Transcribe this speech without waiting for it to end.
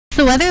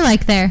the weather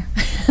like there?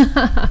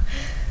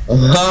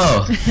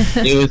 Oh,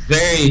 it was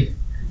very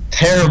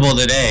terrible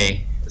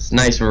today. It's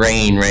nice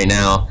rain right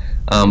now,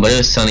 but it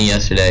was sunny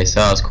yesterday,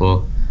 so that was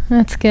cool.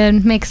 That's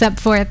good. Makes up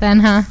for it then,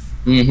 huh?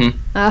 Mm-hmm.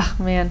 Oh,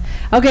 man.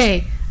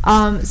 Okay,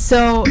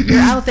 so you're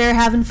out there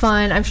having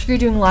fun. I'm sure you're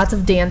doing lots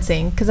of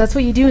dancing, because that's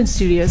what you do in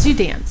studios. You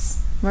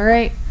dance. Am I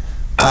right?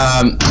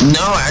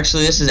 No,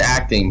 actually, this is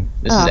acting.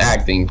 This is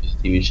acting for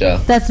the TV show.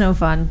 That's no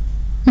fun.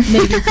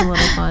 Maybe it's a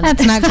little fun.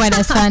 That's not quite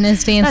as fun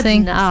as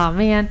dancing. Oh,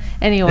 man.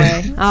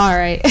 Anyway, all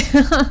right.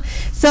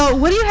 So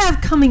what do you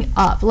have coming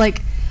up?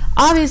 Like,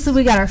 obviously,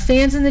 we got our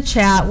fans in the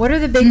chat. What are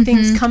the big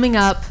things coming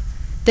up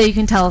that you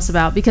can tell us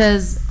about?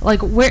 Because,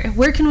 like,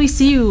 where can we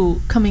see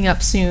you coming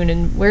up soon,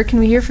 and where can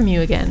we hear from you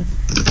again?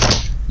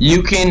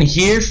 You can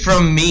hear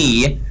from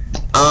me.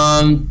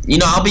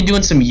 I'll be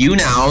doing some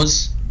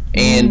YouNows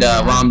and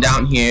while I'm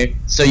down here,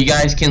 so you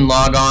guys can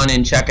log on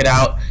and check it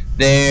out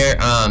there.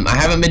 I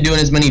haven't been doing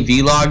as many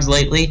vlogs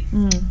lately,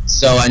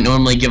 so I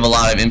normally give a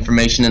lot of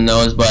information in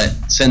those, but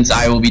since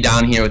I will be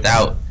down here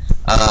without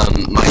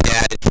my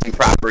dad and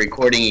proper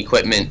recording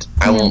equipment,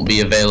 I won't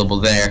be available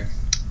there.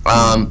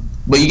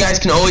 But you guys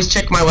can always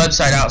check my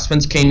website out,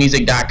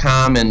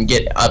 SpencerKaneMusic.com, and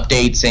get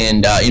updates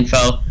and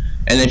info.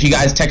 And if you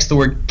guys text the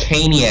word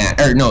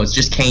Kaniac, or no, it's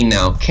just Kane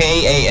now,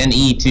 Kane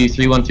to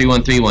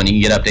 313131, you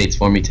can get updates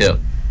for me too.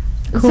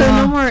 Cool.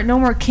 So no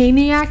more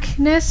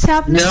Kaniac-ness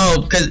happening? No,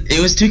 because it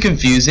was too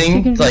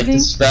confusing, like the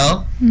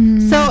spell.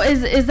 So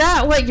is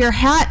that what your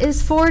hat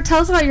is for?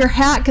 Tell us about your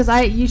hat, because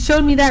you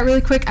showed me that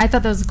really quick. I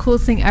thought that was the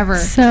coolest thing ever.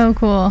 So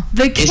cool.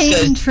 The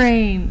Kane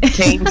train.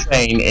 Kane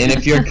train, and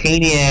if you're a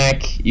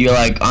Kaniac, you're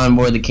like on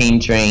board the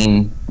Kane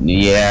train.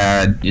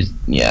 Yeah.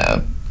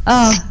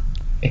 Oh.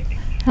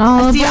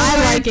 Oh, see,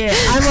 I like it.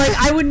 I'm like,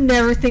 I would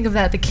never think of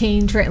that, the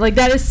Kane train. Like,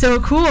 that is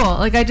so cool.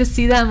 Like, I just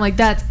see that, I'm like,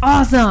 that's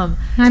awesome.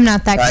 I'm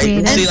not that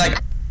creative. See,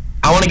 like,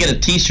 I want to get a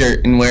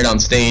t-shirt and wear it on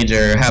stage,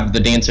 or have the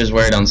dancers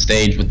wear it on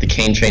stage with the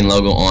Kane train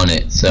logo on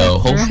it. So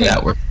hopefully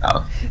that works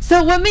out.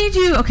 So what made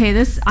you,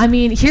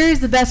 here's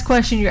the best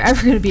question you're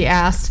ever going to be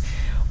asked.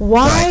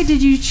 Why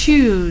did you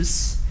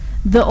choose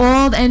the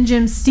old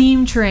engine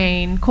steam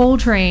train, coal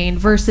train,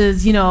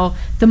 versus,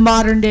 the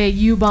modern day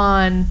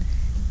U-Bahn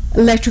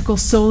electrical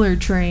solar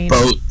train?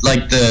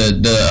 Like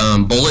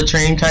the bullet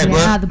train type look?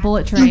 Yeah, the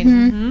bullet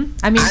train.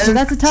 I mean, so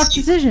that's a tough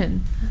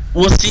decision.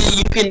 Well,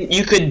 see,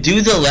 you could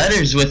do the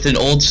letters with an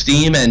old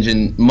steam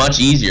engine much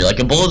easier. Like,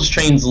 a bullet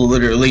train's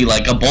literally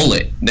like a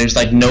bullet. There's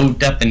like no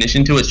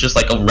definition to it. It's just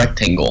like a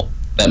rectangle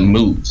that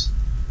moves.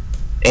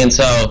 And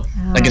so,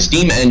 like a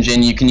steam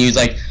engine, you can use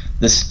like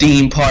the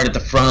steam part at the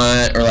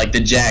front, or like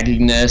the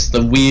jaggedness,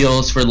 the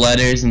wheels for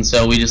letters. And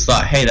so we just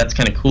thought, hey, that's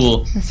kind of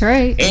cool. That's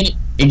right. And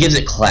it gives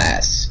it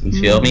class. You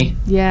feel me?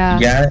 Yeah.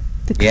 You got it?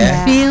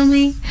 Yeah. Feel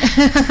me?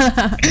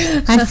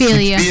 I feel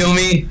you. Feel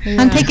me?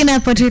 Yeah. I'm picking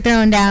up what you're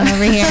throwing down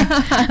over here.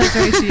 That's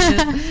right, she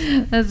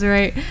is. That's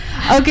right.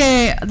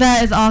 Okay,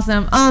 that is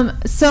awesome.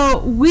 So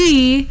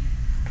we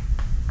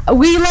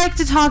like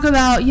to talk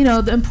about,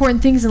 the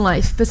important things in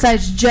life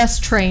besides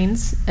just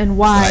trains and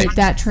why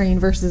that train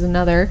versus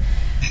another.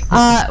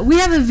 We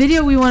have a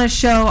video we want to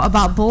show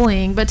about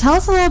bullying, but tell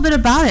us a little bit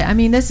about it. I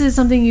mean, this is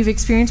something you've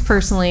experienced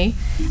personally,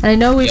 and I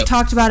know we've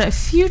talked about it a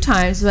few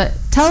times, but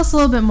tell us a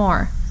little bit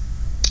more.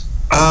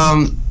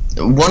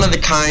 One of the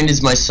Kind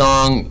is my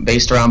song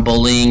based around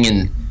bullying,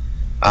 and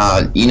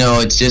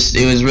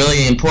it was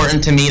really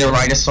important to me to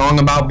write a song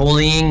about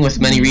bullying, with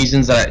many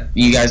reasons that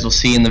you guys will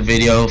see in the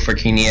video for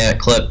Kaniac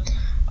clip.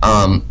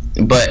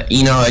 But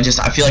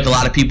I feel like a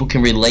lot of people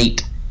can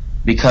relate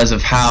because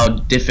of how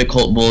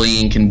difficult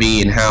bullying can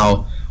be and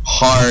how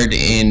hard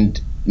and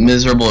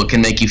miserable it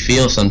can make you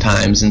feel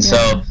sometimes. And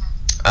so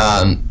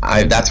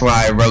that's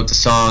why I wrote the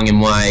song,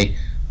 and why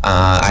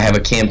I have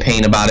a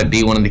campaign about it,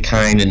 Be One of the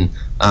Kind, and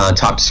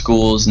talk to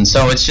schools. And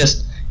so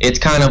it's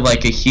kind of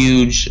like a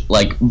huge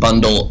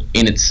bundle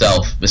in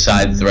itself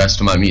besides the rest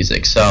of my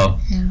music. So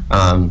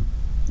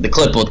the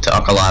clip will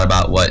talk a lot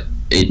about what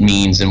it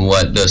means and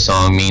what the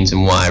song means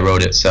and why I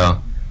wrote it. So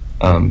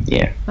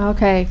yeah.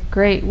 Okay,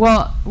 great.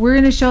 Well, we're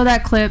going to show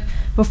that clip.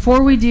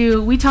 Before we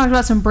do, we talked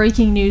about some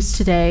breaking news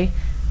today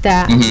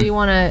that we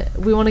want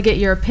to get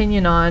your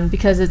opinion on,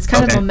 because it's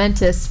kind of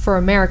momentous for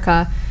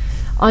America.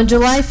 On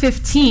July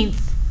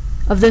 15th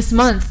of this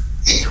month,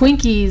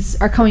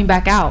 Twinkies are coming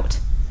back out.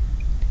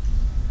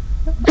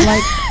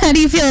 How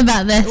do you feel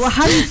about this? Well,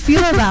 how do you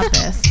feel about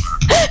this?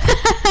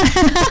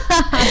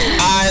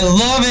 I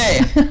love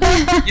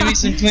it. Give me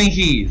some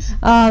Twinkies.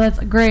 Oh, that's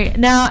great.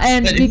 Now,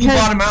 and but who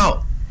bought them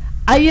out?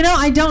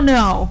 I don't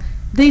know.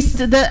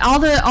 All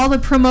the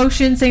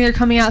promotions saying they're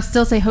coming out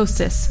still say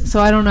Hostess, so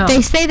I don't know.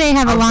 They say they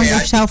have a longer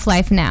shelf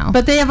life now.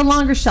 But they have a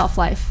longer shelf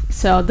life,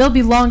 so they'll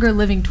be longer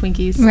living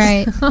Twinkies.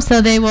 Right.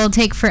 So they will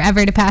take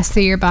forever to pass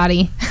through your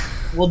body.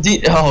 Well,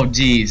 oh,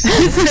 jeez.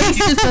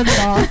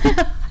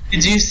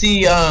 Did you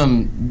see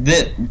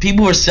that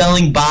people were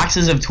selling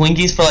boxes of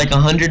Twinkies for like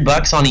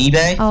 $100 on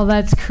eBay? Oh,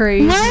 that's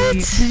crazy. What?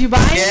 Did you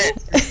buy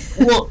it?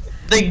 Well,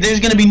 there's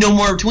gonna be no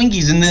more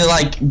Twinkies, and they're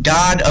like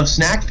god of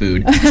snack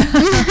food.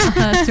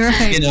 That's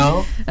right. You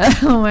know?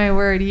 Oh my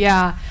word,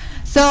 yeah.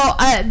 So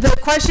the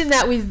question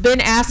that we've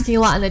been asking a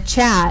lot in the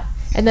chat,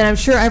 and that I'm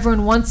sure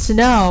everyone wants to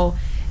know,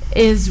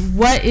 is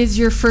what is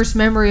your first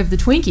memory of the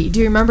Twinkie? Do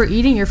you remember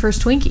eating your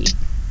first Twinkie?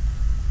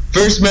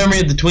 First memory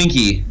of the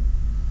Twinkie.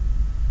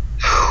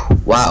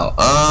 Wow.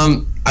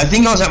 I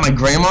think I was at my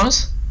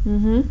grandma's.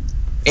 Mm-hmm.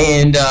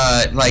 And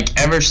like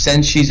ever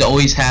since, she's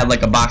always had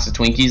like a box of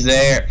Twinkies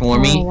there for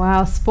me. Oh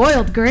wow,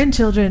 spoiled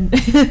grandchildren.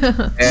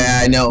 Yeah,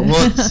 I know.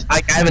 Well,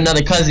 I have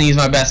another cousin. He's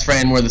my best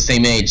friend. We're the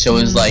same age, so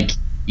it's like,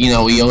 you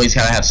know, we always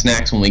gotta have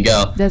snacks when we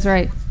go. That's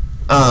right.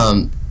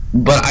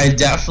 But I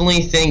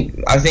definitely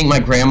think my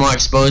grandma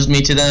exposed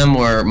me to them,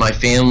 or my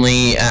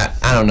family.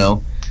 I don't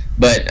know,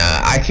 but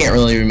I can't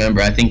really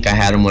remember. I think I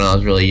had them when I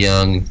was really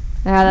young.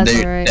 Yeah, that's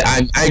all right.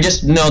 I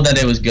just know that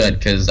it was good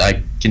because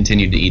I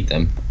continued to eat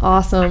them.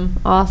 Awesome.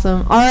 All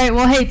right,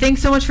 well, hey,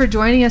 thanks so much for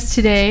joining us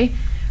today.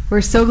 We're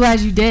so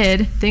glad you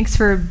did. Thanks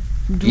for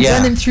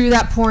running through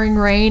that pouring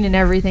rain and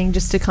everything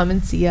just to come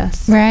and see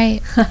us. Right.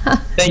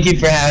 Thank you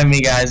for having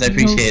me, guys. I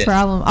appreciate it. No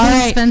problem. All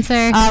right,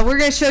 Spencer. We're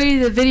going to show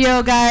you the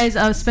video, guys,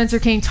 of Spencer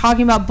Kane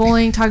talking about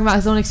bullying, talking about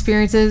his own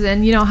experiences,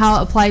 and, you know,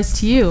 how it applies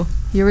to you.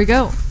 Here we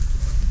go.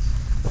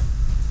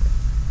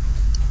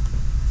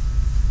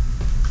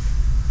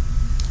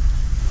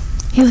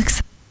 He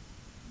looks.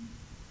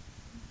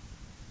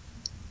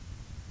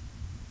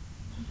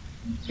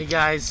 Hey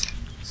guys,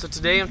 so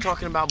today I'm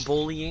talking about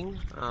bullying.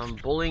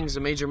 Bullying is a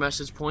major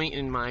message point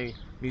in my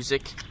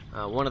music.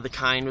 One of the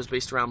Kind was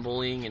based around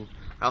bullying, and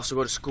I also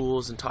go to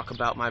schools and talk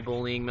about my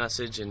bullying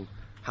message and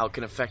how it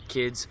can affect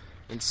kids.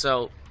 And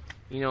so,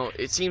 you know,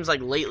 it seems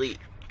like lately,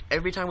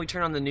 every time we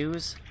turn on the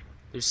news,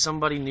 there's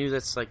somebody new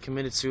that's like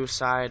committed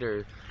suicide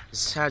or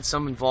has had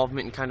some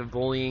involvement in kind of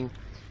bullying.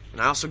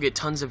 And I also get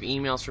tons of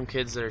emails from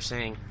kids that are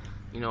saying,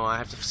 you know, I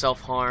have to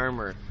self-harm,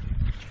 or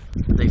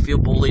they feel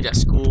bullied at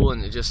school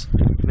and it just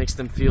makes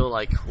them feel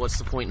like, what's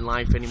the point in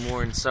life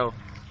anymore? And so,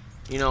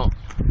 you know,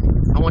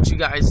 I want you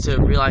guys to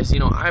realize, you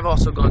know, I've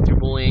also gone through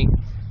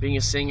bullying, being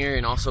a singer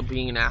and also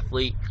being an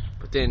athlete,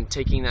 but then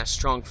taking that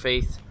strong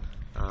faith,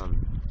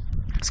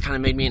 it's kind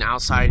of made me an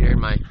outsider, and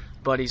my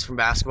buddies from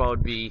basketball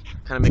would be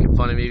kind of making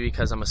fun of me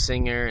because I'm a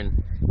singer,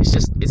 and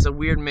it's a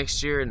weird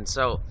mixture. And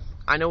so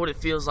I know what it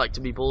feels like to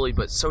be bullied,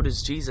 but so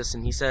does Jesus,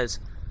 and he says,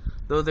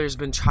 though there's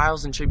been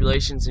trials and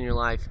tribulations in your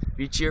life,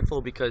 be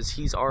cheerful because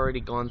he's already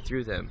gone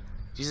through them.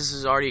 Jesus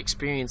has already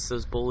experienced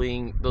those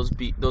bullying,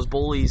 those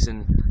bullies,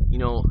 and, you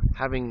know,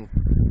 having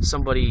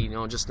somebody, you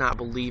know, just not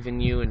believe in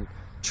you and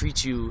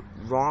treat you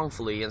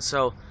wrongfully. And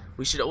so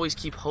we should always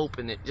keep hope,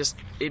 and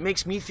it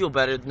makes me feel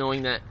better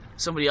knowing that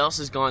somebody else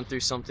has gone through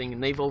something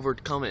and they've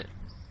overcome it.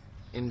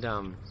 And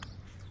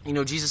you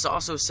know, Jesus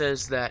also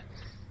says that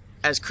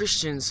as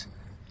Christians,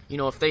 you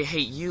know, if they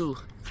hate you,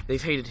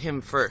 they've hated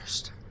him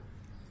first.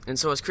 And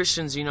so as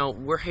Christians, you know,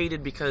 we're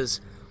hated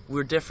because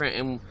we're different,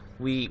 and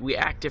we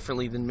act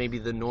differently than maybe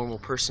the normal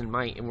person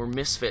might, and we're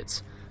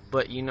misfits.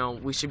 But, you know,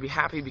 we should be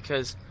happy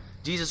because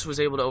Jesus was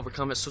able to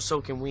overcome it,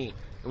 so can we.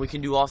 And we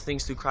can do all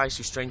things through Christ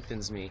who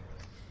strengthens me.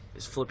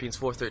 It's Philippians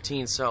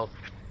 4:13. So,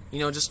 you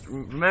know, just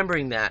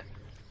remembering that.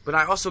 But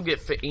I also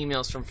get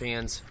emails from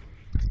fans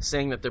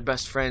saying that their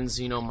best friends,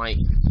 you know, might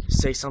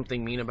say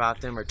something mean about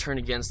them or turn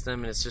against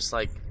them, and it's just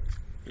like,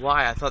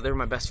 why? I thought they were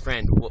my best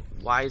friend.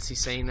 Why is he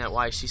saying that?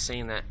 Why is she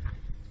saying that?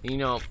 You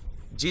know,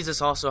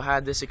 Jesus also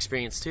had this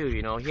experience too.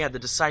 You know, he had the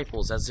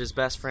disciples as his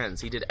best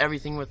friends. He did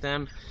everything with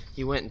them.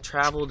 He went and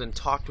traveled and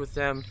talked with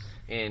them,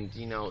 and,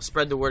 you know,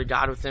 spread the word of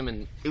God with them.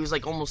 And it was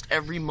like almost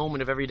every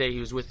moment of every day he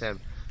was with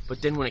them.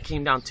 But then when it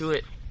came down to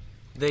it,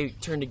 they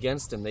turned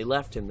against him. They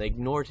left him. They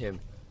ignored him.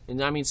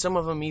 And I mean, some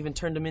of them even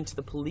turned him into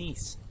the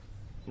police.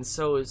 And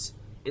so it's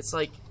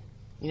like,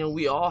 you know,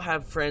 we all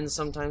have friends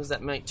sometimes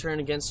that might turn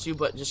against you,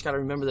 but just got to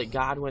remember that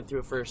God went through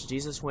it first.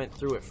 Jesus went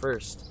through it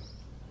first.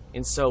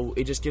 And so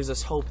it just gives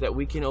us hope that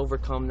we can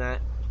overcome that.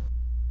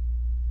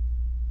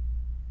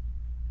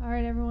 All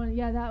right, everyone.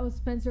 Yeah, that was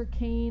Spencer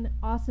Kane.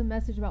 Awesome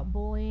message about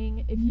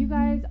bullying. If you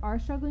guys are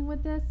struggling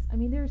with this, I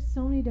mean, there's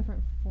so many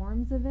different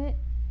forms of it.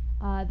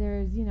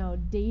 There's, you know,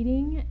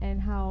 dating,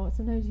 and how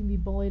sometimes you can be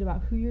bullied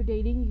about who you're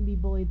dating. You can be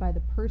bullied by the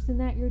person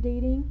that you're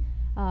dating.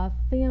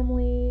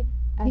 Family,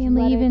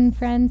 athletics. Even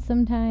friends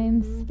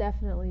sometimes.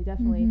 Definitely.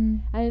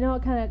 And I know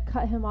it kind of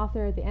cut him off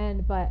there at the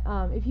end, but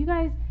if you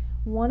guys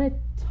want to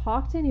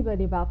talk to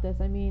anybody about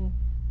this, I mean,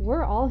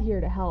 we're all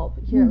here to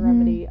help here at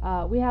Remedy.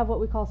 We have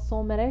what we call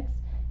Soul Medics.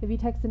 If you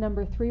text the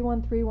number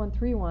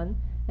 313131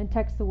 and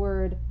text the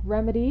word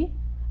Remedy,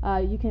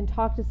 you can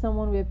talk to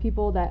someone. We have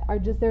people that are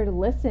just there to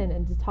listen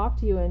and to talk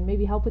to you and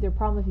maybe help with your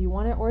problem if you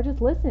want it, or just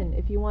listen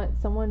if you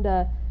want someone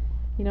to,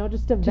 you know,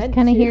 just to vent to. Just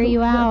kind of hear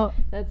you out.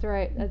 That's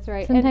right.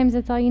 Sometimes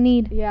that's all you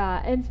need.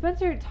 Yeah, and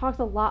Spencer talks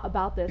a lot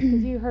about this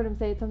because you heard him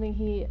say it's something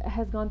he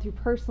has gone through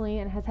personally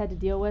and has had to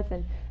deal with,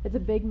 and it's a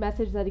big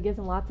message that he gives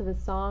in lots of his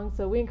songs.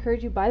 So we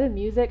encourage you, buy the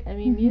music. I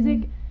mean,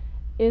 music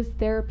is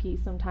therapy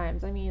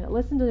sometimes. I mean,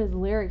 listen to his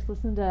lyrics,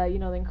 listen to, you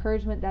know, the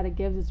encouragement that it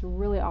gives. It's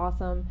really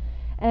awesome.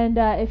 And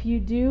if you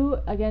do,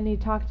 again, need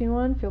to talk to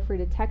anyone, feel free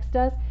to text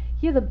us.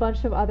 He has a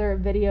bunch of other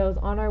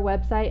videos on our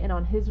website and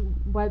on his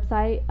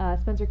website,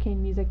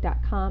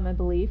 spencerkanemusic.com, I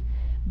believe.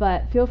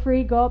 But feel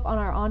free, go up on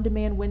our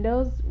on-demand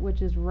windows,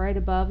 which is right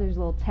above. There's a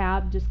little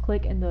tab. Just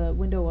click and the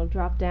window will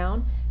drop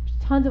down. There's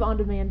tons of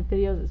on-demand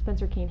videos that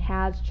Spencer Kane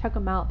has. Check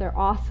them out. They're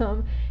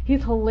awesome.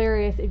 He's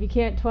hilarious. If you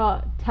can't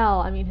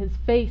tell, I mean, his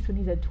face when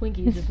he said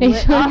Twinkies His just lit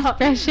facial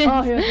up. expressions.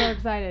 Oh, he was so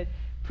excited.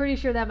 Pretty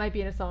sure that might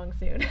be in a song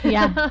soon.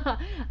 Yeah.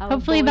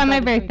 Hopefully by my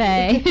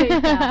birthday.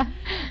 Yeah.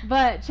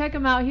 But check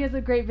him out. He has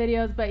great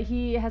videos, but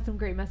he has some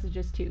great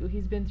messages too.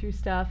 He's been through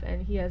stuff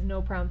and he has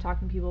no problem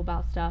talking to people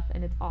about stuff,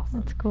 and it's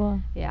awesome. That's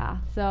cool. Yeah.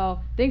 So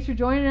thanks for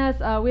joining us.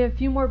 We have a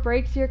few more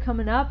breaks here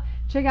coming up.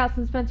 Check out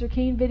some Spencer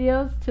Kane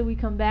videos till we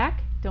come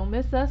back. Don't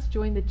miss us.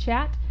 Join the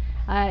chat.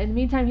 In the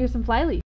meantime, here's some Flyleaf.